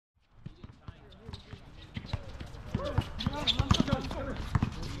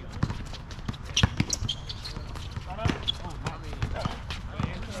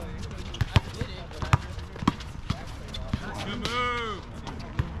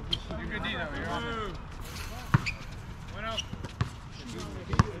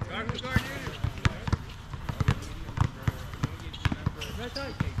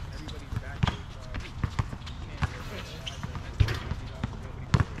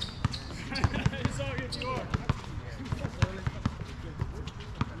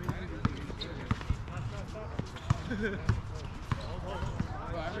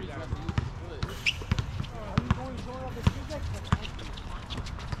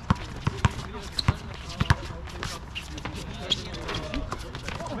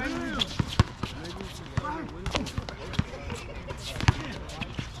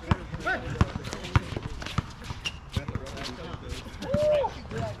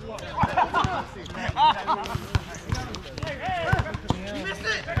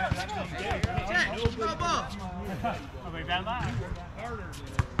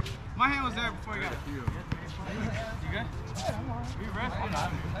My hand was there before you got it. You good? Are you resting?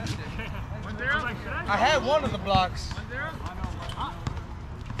 1-0? I had one of the blocks. 1-0?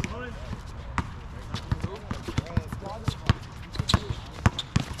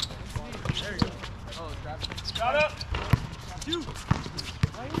 There you go. Oh, got up. Shoot.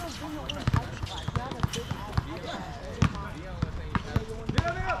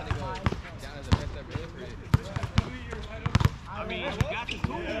 I mean, you got the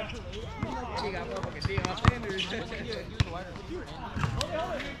tool. You got motherfucking Deion Sanders.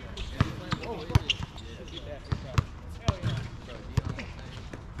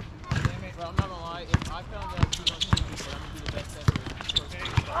 Bro, I'm not gonna lie. If I found out Deion Sanders, I'm gonna be the best ever.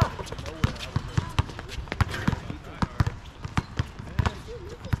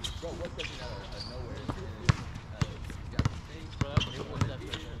 Bro, what's that nowhere?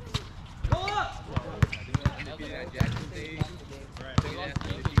 Go up! Jackson State.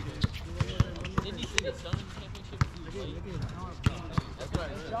 Didn't he see the Southern Championship? That's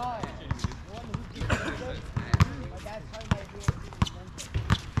right.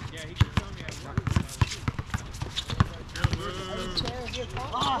 Yeah, he can tell me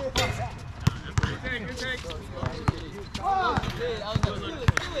Good take. Oh, dude, I was like,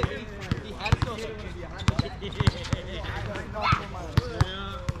 feel it. He had to go.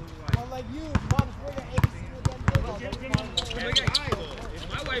 Like you, Mom, for your ABC with them. If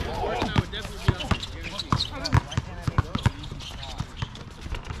my wife was working, I would definitely be on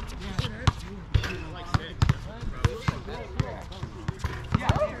like 6.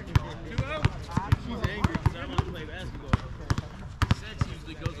 She's angry because I want to play basketball. Sex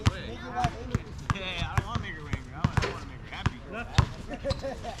usually goes away. Yeah, I don't want to make her angry. I want to make her happy.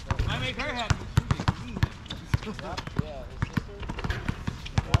 If I make her happy, she'll make me.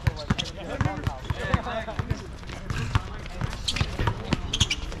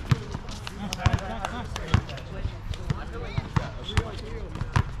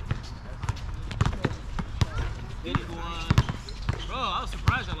 Bro, I was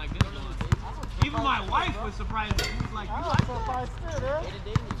surprised I like this one. Even my wife was surprised. She was like, you like that?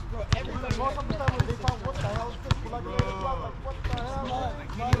 Bro, everybody. Most of the time when they found what the hell is this? Like, what the hell?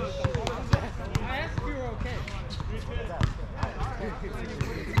 I asked if you were okay.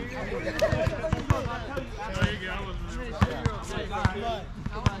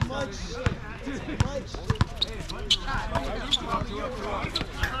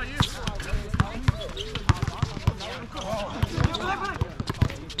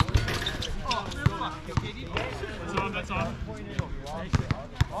 That's on.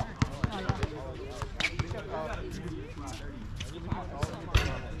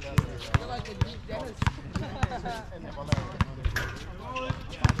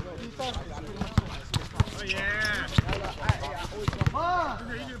 Oh yeah.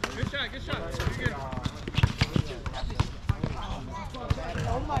 Good shot, good shot. You're good.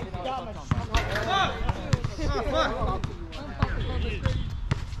 Oh my god. Fuck.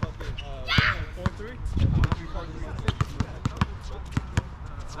 4-3.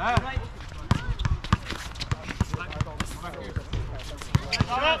 Right.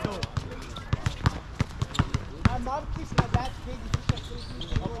 My mom keeps my dad's crazy.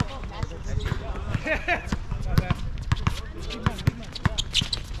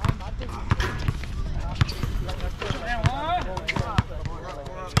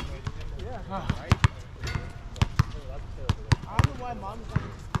 I don't know why mom's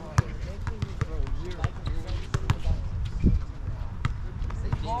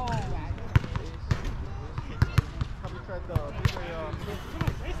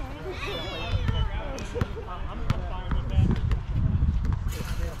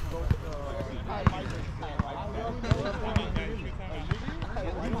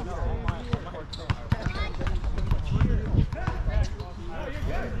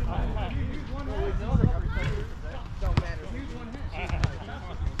don't matter.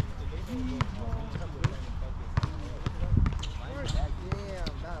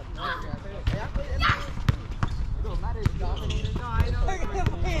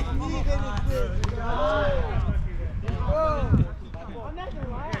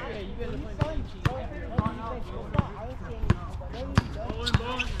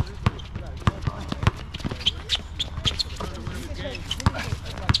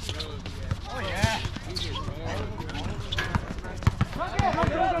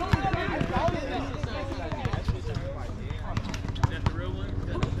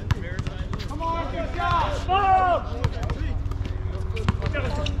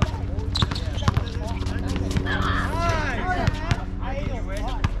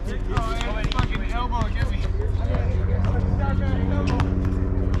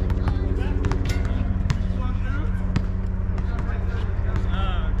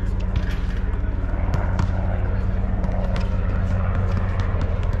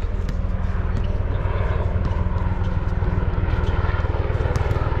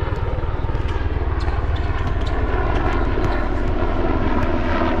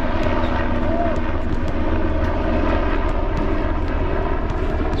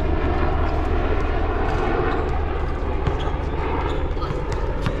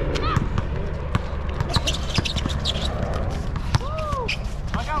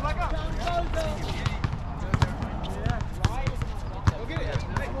 Back up. Go get it.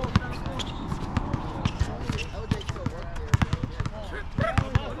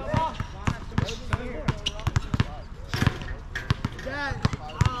 Dad,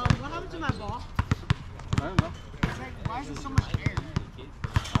 what happened to my ball? I don't know. It's like, why is there so much air?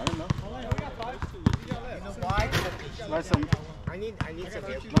 I don't know. We got 5. You know why? Try some. I need some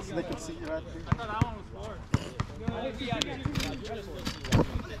air. So they can see you right there. I thought that one was 4.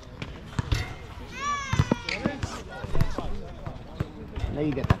 Now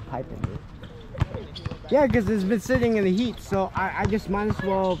you get that pipe in there. Yeah, because it's been sitting in the heat, so I just might as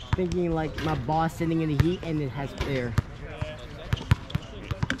well thinking like my ball's sitting in the heat and it has air.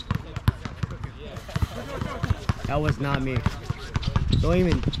 That was not me. Don't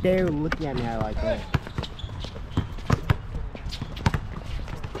even dare looking at me like that.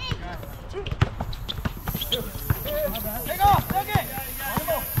 Take off! Take it!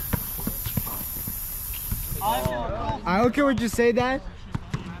 I don't care what you say, Dad.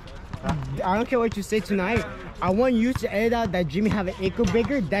 I don't care what you say tonight. I want you to edit out that Jimmy have an ankle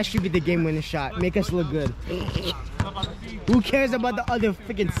breaker. That should be the game-winning shot. Make us look good. Who cares about the other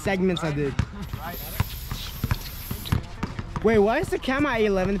freaking segments I did? Wait, why is the camera at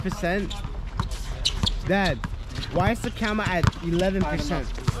 11%? Dad, why is the camera at 11%?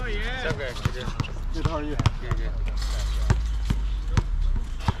 Oh, yeah. It's okay. Good, how are you? Good.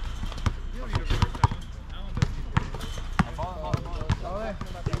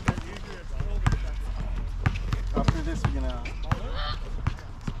 After this, we're gonna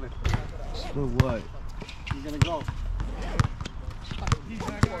split. Split what? You're gonna go.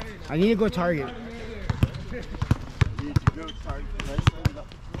 I need to go Target. You need to go Target. Right? Stand up.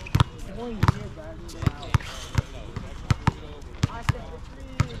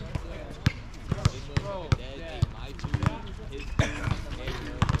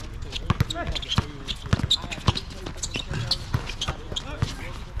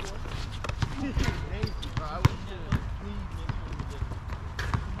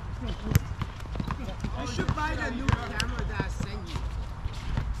 You should buy the new camera that I sent you.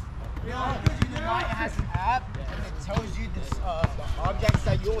 Yeah, because you know why it has an app and it tells you this, the objects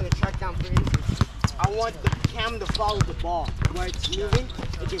that you want to track down. For instance, I want the camera to follow the ball. Where it's moving,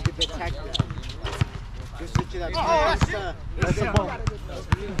 it can detect it. Just switch it up.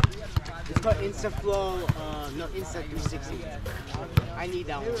 It's called InstaFlow, no, Insta360. I need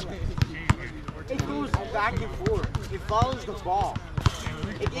that one. It goes back and forth. It follows the ball.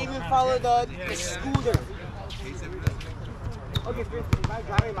 It can even follow the scooter. Okay, for instance, if I'm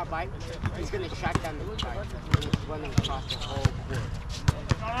driving my bike, it's going to track down the bike and it's running across the whole court.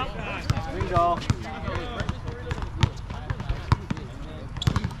 Bingo.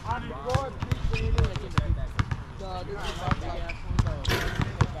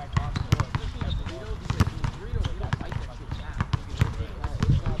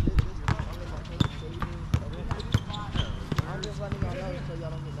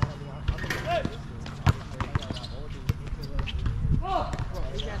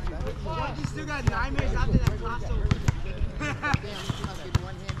 You still got 9 minutes after that crossover.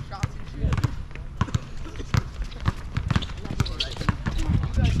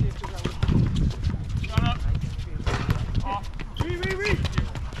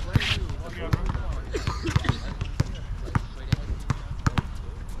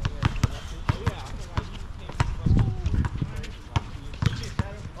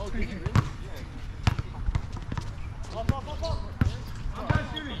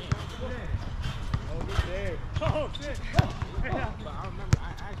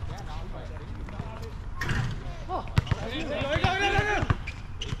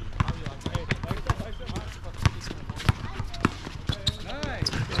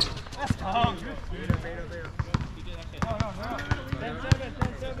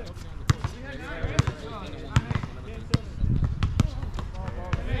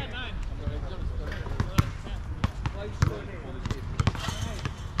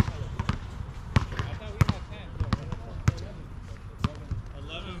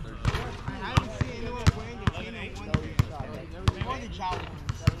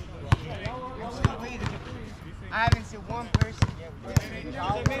 I haven't seen one person yet.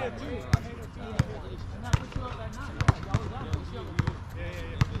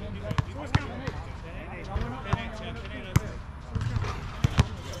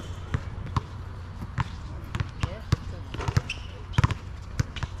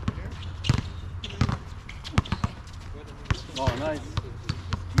 Oh, nice.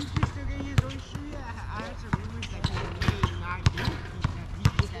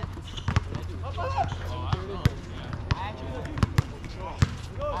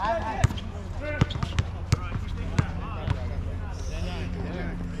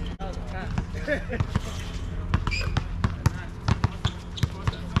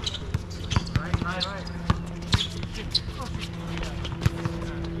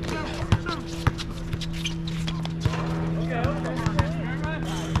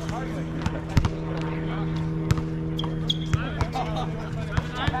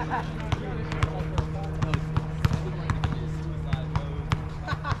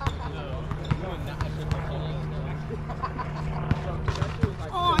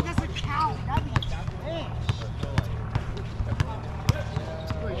 Oh, it doesn't count. That'd be trash.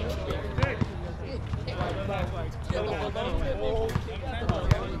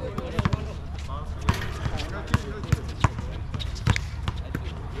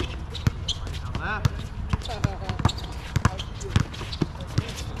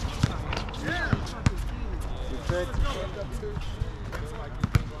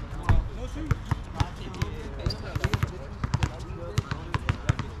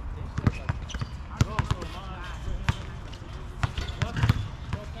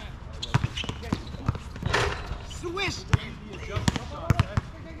 Swish!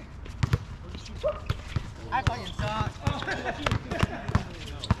 I thought you sucked.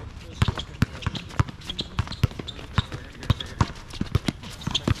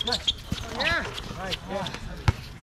 Yeah. Right. Yeah.